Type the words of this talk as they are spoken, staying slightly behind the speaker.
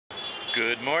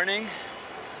Good morning.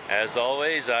 As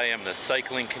always, I am the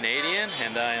Cycling Canadian,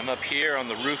 and I am up here on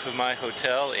the roof of my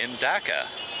hotel in Dhaka.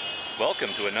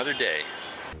 Welcome to another day.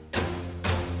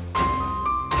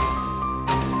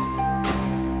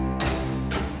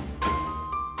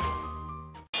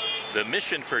 The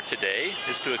mission for today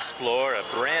is to explore a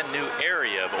brand new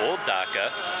area of Old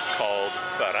Dhaka called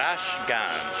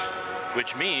Farashganj,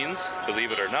 which means,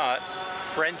 believe it or not,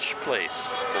 French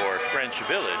place or French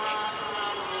village.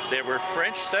 There were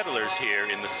French settlers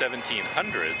here in the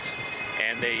 1700s,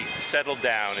 and they settled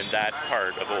down in that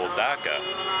part of Old Dhaka.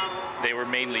 They were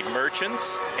mainly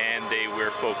merchants, and they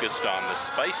were focused on the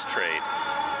spice trade.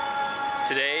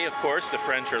 Today, of course, the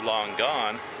French are long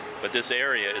gone, but this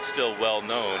area is still well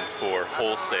known for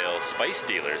wholesale spice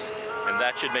dealers, and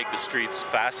that should make the streets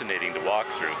fascinating to walk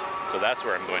through. So that's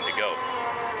where I'm going to go.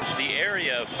 The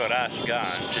area of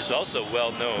Farashganj is also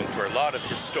well known for a lot of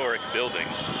historic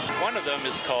buildings. One of them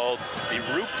is called the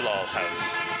Ruplal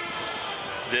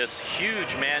House. This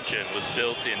huge mansion was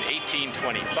built in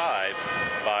 1825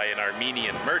 by an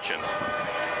Armenian merchant.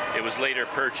 It was later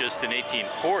purchased in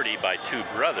 1840 by two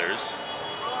brothers,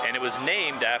 and it was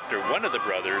named after one of the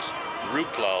brothers,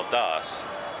 Ruplal Das.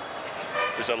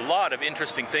 There's a lot of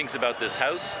interesting things about this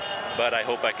house, but I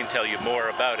hope I can tell you more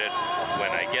about it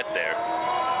when I get there.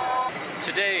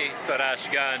 Today,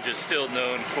 Farashganj is still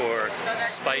known for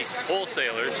spice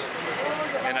wholesalers,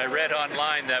 and I read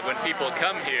online that when people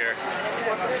come here,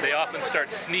 they often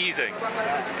start sneezing.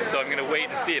 So I'm going to wait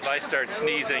and see if I start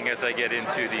sneezing as I get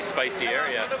into the spicy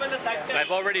area. And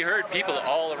I've already heard people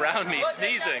all around me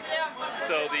sneezing,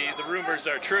 so the rumors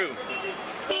are true.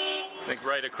 I think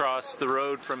right across the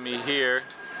road from me here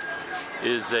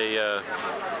is a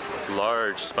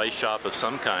large spice shop of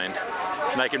some kind.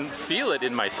 And I can feel it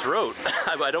in my throat.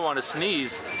 I don't want to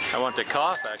sneeze, I want to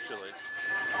cough actually.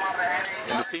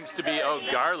 And it seems to be,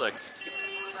 garlic.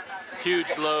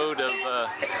 Huge load of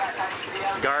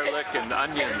garlic and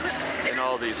onions in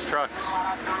all these trucks.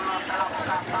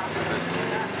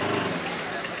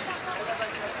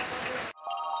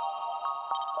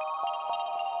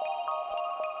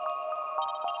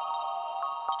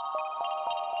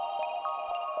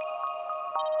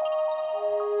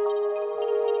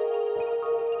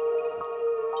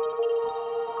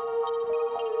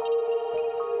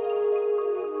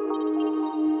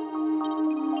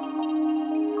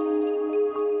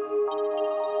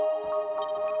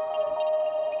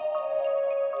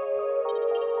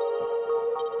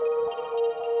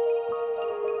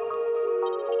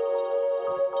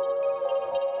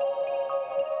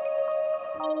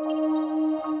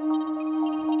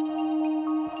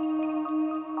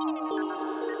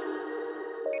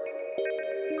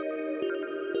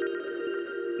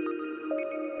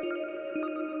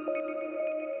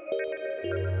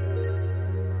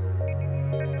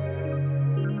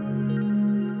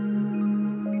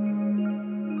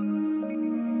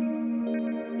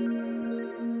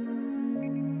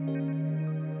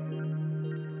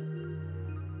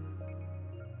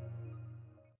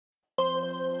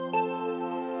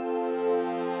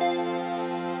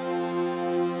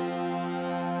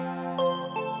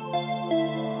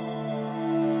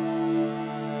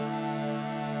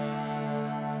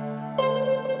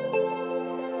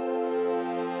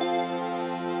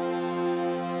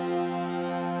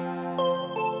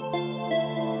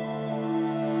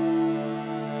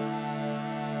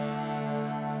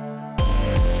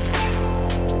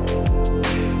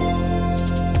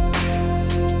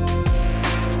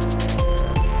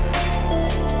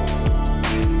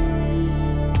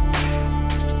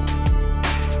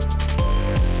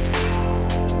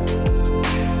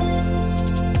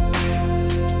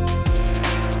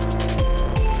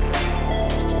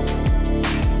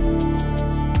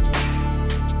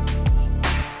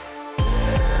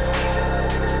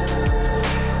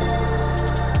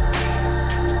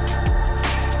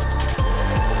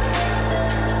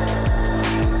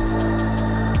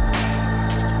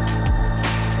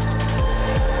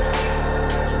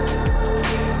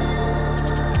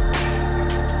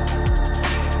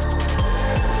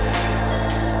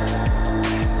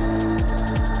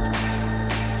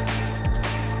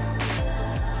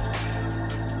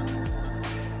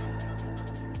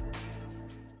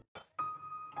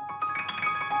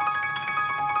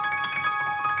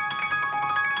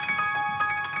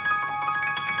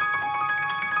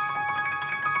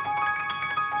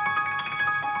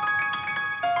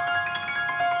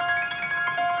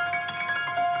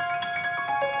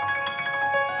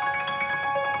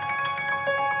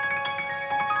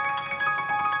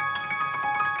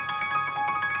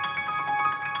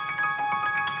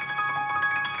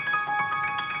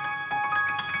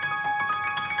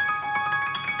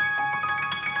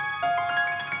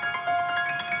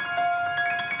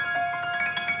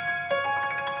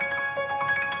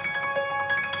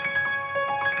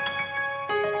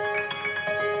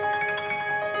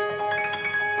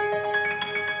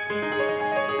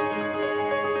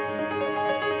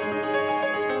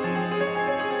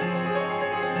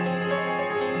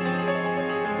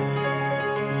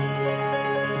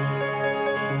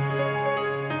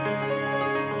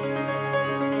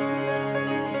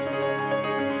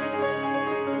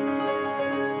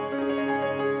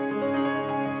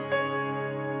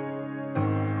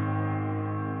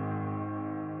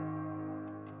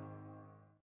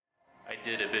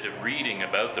 did a bit of reading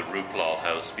about the Ruplal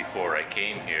House before I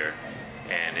came here,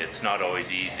 and it's not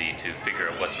always easy to figure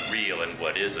out what's real and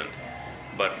what isn't.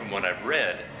 But from what I've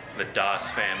read, the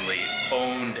Das family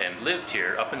owned and lived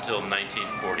here up until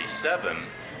 1947,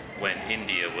 when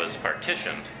India was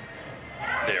partitioned.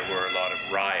 There were a lot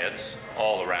of riots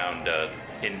all around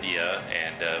India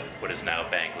and what is now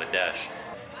Bangladesh,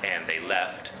 and they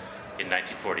left in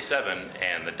 1947,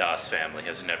 and the Das family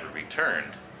has never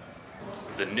returned.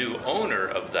 The new owner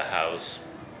of the house,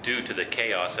 due to the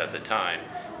chaos at the time,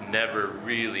 never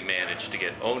really managed to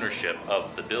get ownership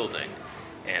of the building,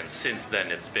 and since then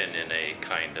it's been in a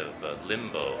kind of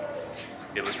limbo.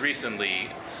 It was recently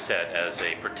set as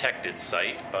a protected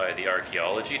site by the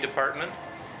Archaeology Department,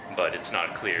 but it's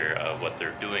not clear what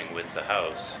they're doing with the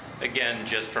house. Again,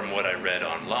 just from what I read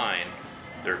online,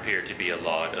 there appear to be a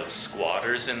lot of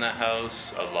squatters in the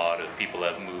house. A lot of people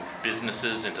have moved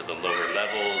businesses into the lower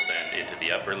levels and into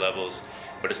the upper levels,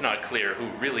 but it's not clear who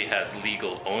really has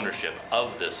legal ownership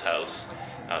of this house,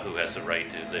 who has the right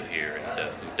to live here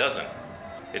and who doesn't.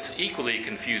 It's equally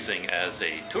confusing as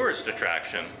a tourist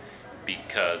attraction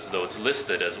because though it's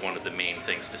listed as one of the main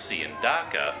things to see in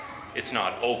Dhaka, it's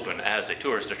not open as a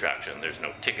tourist attraction. There's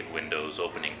no ticket windows,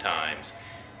 opening times.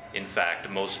 In fact,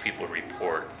 most people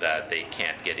report that they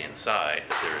can't get inside,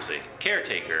 that there is a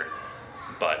caretaker,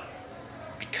 but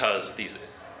because these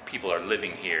people are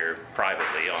living here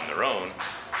privately on their own,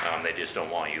 they just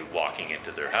don't want you walking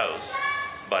into their house.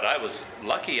 But I was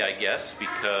lucky, I guess,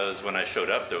 because when I showed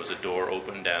up, there was a door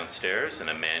open downstairs, and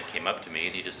a man came up to me,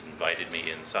 and he just invited me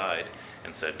inside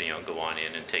and said, you know, go on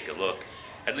in and take a look,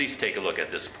 at least take a look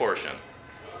at this portion.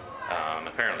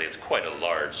 Apparently it's quite a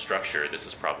large structure. This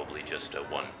is probably just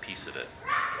one piece of it.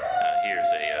 Here's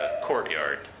a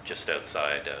courtyard just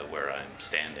outside where I'm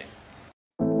standing.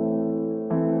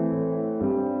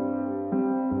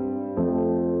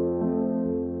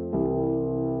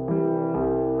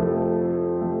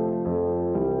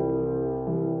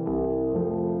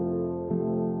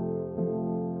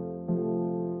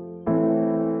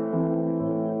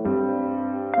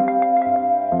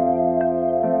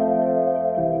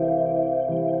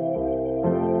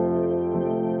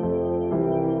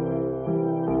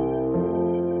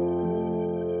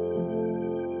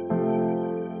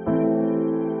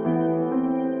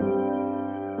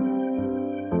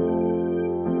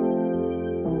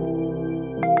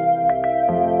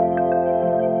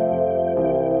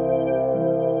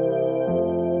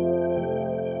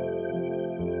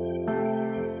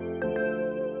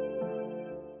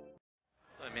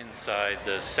 Inside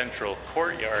the central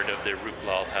courtyard of the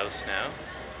Ruplal House now.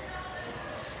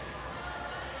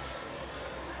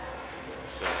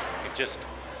 So you can just,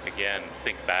 again,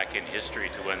 think back in history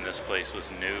to when this place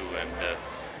was new and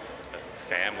a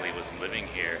family was living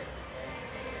here.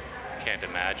 Can't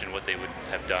imagine what they would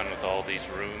have done with all these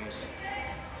rooms.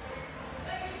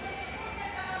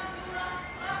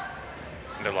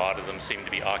 And a lot of them seem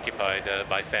to be occupied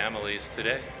by families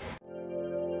today.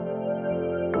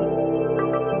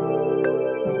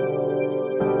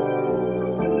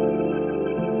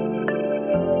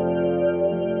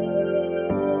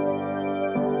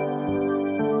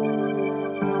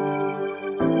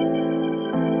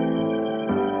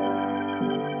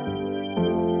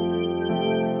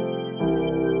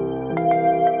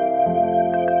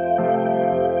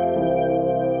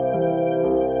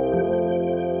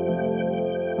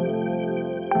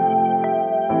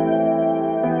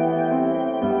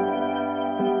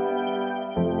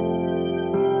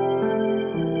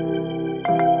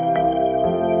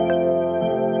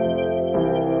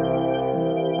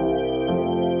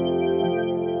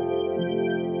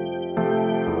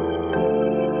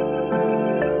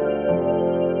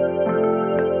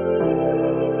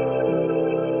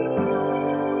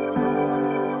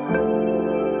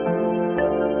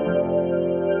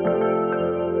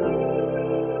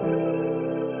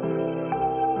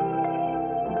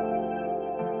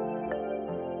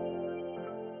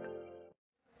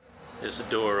 This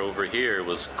door over here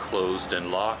was closed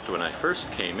and locked when I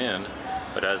first came in,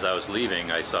 but as I was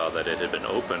leaving I saw that it had been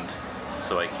opened,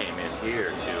 so I came in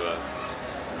here to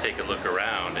take a look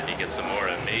around, and you get some more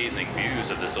amazing views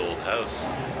of this old house.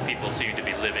 People seem to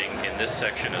be living in this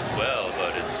section as well,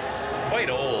 but it's quite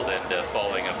old and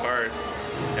falling apart.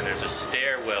 And there's a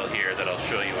stairwell here that I'll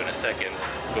show you in a second.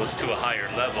 It goes to a higher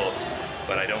level,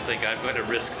 but I don't think I'm going to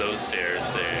risk those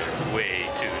stairs. They're way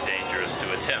too dangerous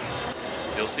to attempt.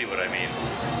 You'll see what I mean.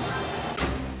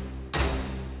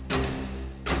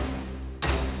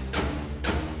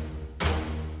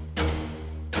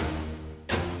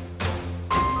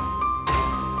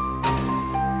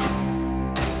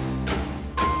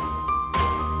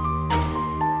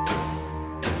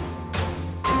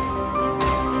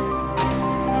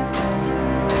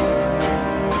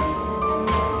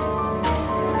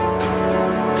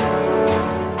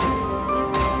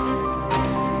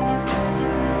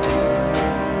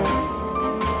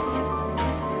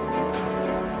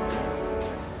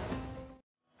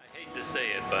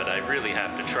 but I really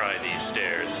have to try these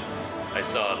stairs. I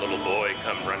saw a little boy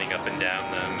come running up and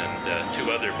down them, and two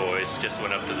other boys just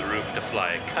went up to the roof to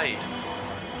fly a kite.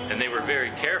 And they were very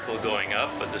careful going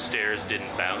up, but the stairs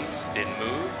didn't bounce, didn't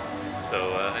move.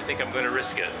 So I think I'm going to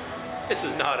risk it. This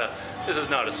is not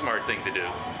a smart thing to do.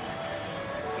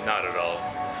 Not at all.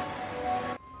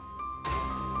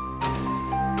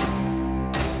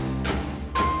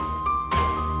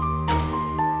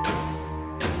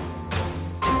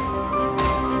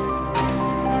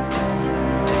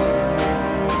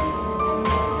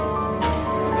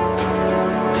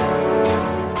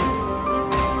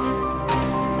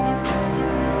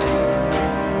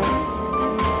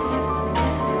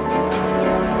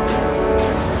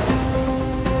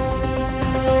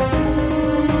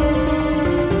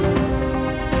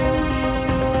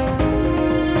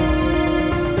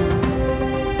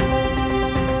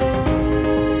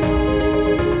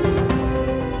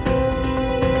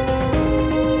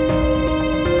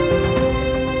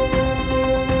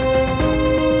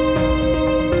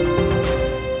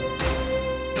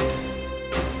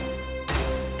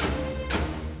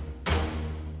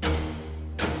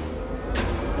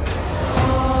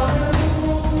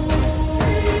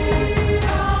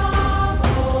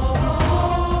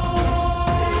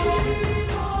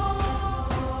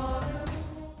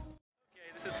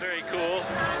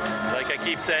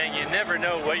 Saying you never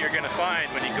know what you're going to find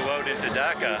when you go out into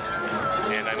Dhaka.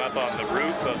 And I'm up on the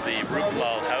roof of the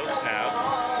Ruplal House now.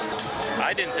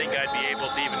 I didn't think I'd be able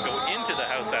to even go into the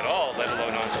house at all, let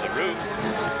alone onto the roof,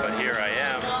 but here I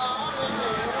am.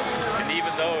 And even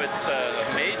though it's a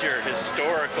major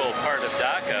historical part of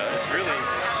Dhaka, it's really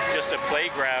just a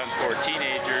playground for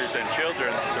teenagers and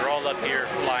children. They're all up here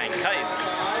flying kites.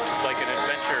 It's like an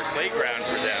adventure playground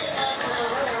for them.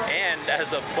 And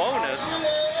as a bonus,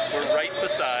 we're right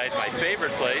beside my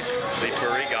favorite place, the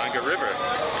Buriganga River.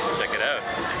 Let's check it out.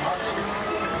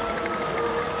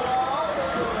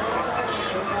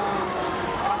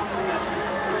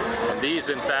 And these,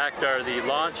 in fact, are the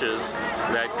launches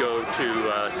that go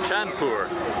to Chandpur.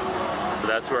 So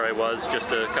that's where I was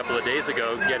just a couple of days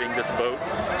ago, getting this boat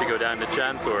to go down to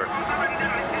Chandpur.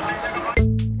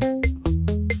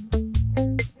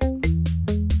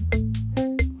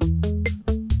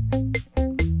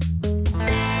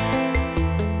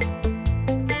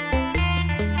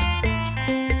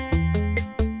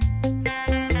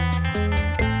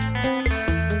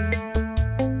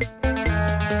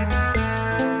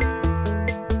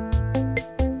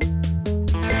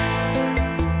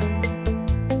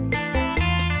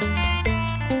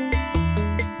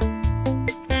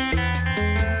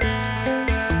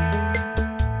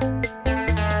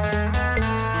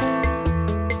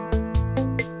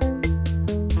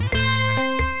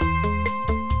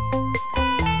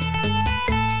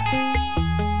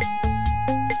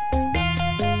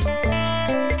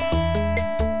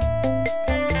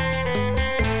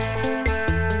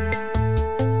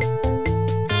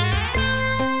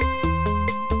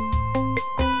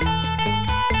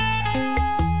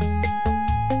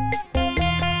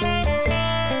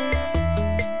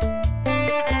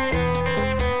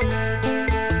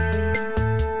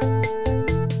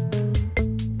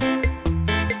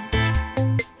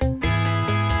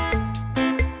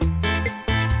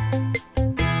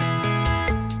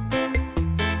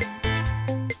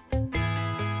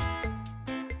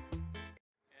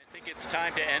 It's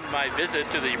time to end my visit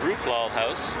to the Ruplal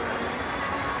House.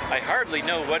 I hardly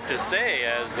know what to say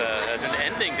as an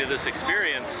ending to this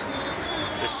experience.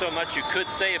 There's so much you could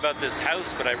say about this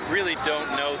house, but I really don't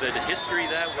know the history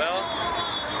that well.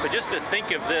 But just to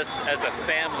think of this as a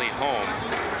family home,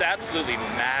 it's absolutely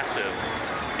massive.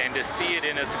 And to see it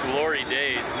in its glory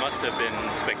days must have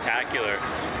been spectacular,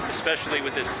 especially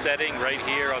with its setting right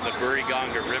here on the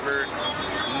Buriganga River.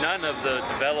 None of the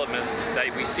development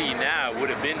that we see now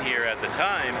would have been here at the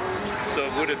time, so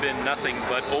it would have been nothing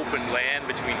but open land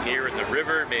between here and the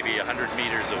river, maybe 100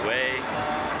 meters away.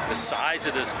 The size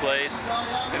of this place.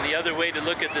 And the other way to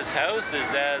look at this house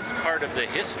is as part of the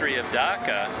history of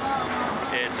Dhaka.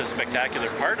 It's a spectacular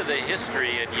part of the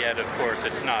history, and yet, of course,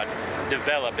 it's not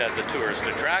developed as a tourist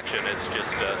attraction. It's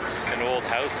just an old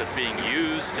house that's being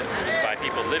used by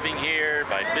people living here,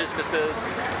 by businesses,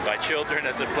 by children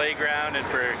as a playground, and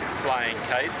for flying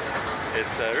kites.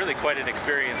 It's really quite an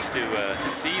experience to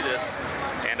see this,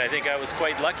 and I think I was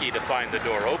quite lucky to find the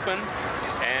door open,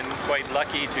 and quite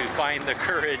lucky to find the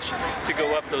courage to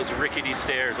go up those rickety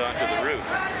stairs onto the roof.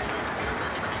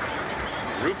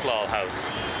 Ruplal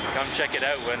House. Come check it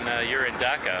out when you're in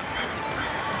Dhaka.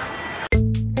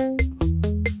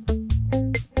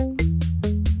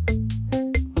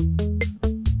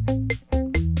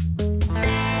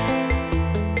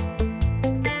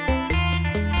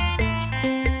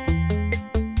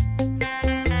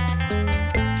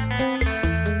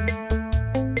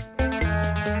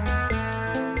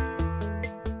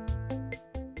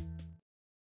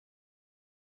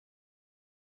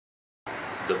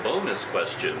 The bonus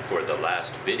question for the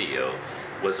last video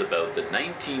was about the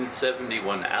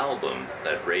 1971 album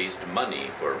that raised money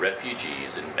for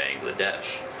refugees in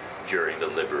Bangladesh during the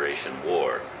Liberation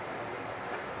War.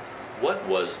 What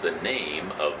was the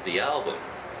name of the album?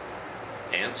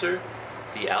 Answer: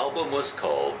 the album was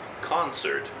called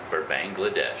Concert for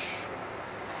Bangladesh.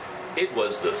 It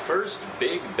was the first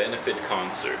big benefit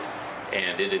concert,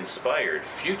 and it inspired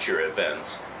future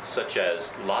events such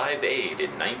as Live Aid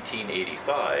in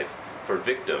 1985 for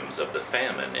victims of the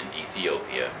famine in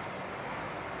Ethiopia.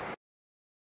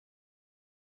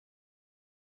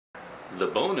 The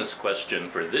bonus question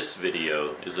for this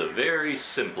video is a very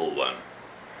simple one.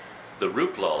 The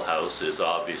Ruplal House is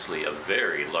obviously a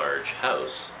very large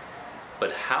house,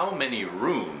 but how many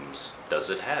rooms does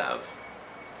it have?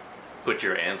 Put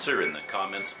your answer in the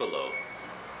comments below.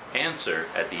 Answer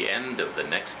at the end of the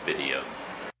next video.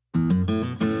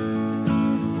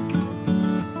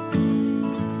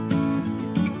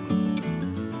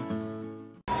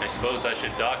 I suppose I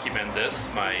should document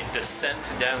this, my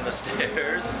descent down the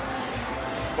stairs.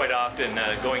 Quite often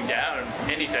going down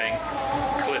anything,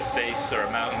 cliff face or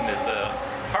a mountain, is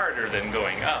harder than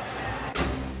going up.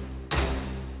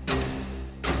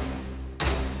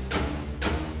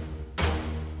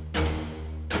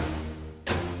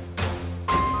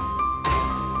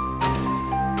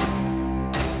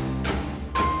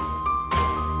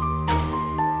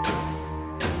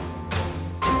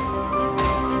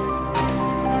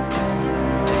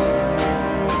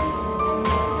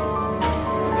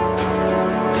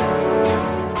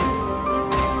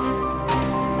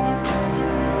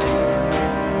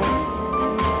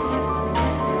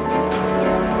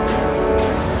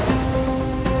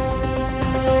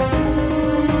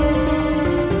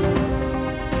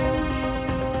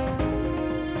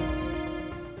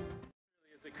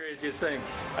 Craziest thing.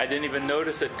 I didn't even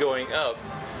notice it going up,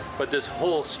 but this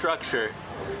whole structure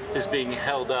is being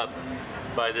held up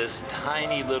by this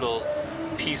tiny little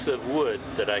piece of wood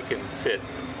that I can fit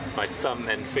my thumb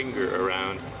and finger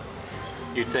around.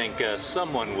 You'd think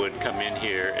someone would come in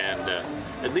here and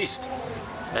at least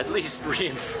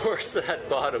reinforce that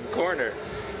bottom corner.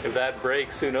 If that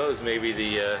breaks, who knows? Maybe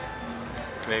the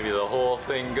whole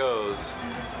thing goes.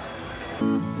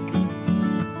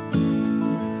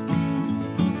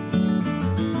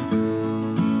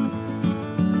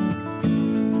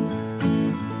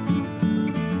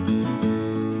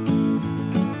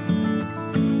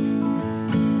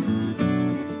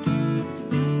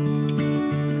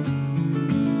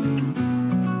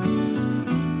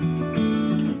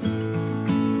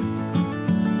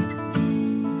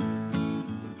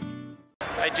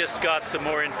 I just got some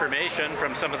more information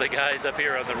from some of the guys up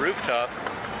here on the rooftop.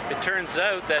 It turns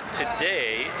out that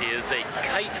today is a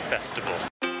kite festival.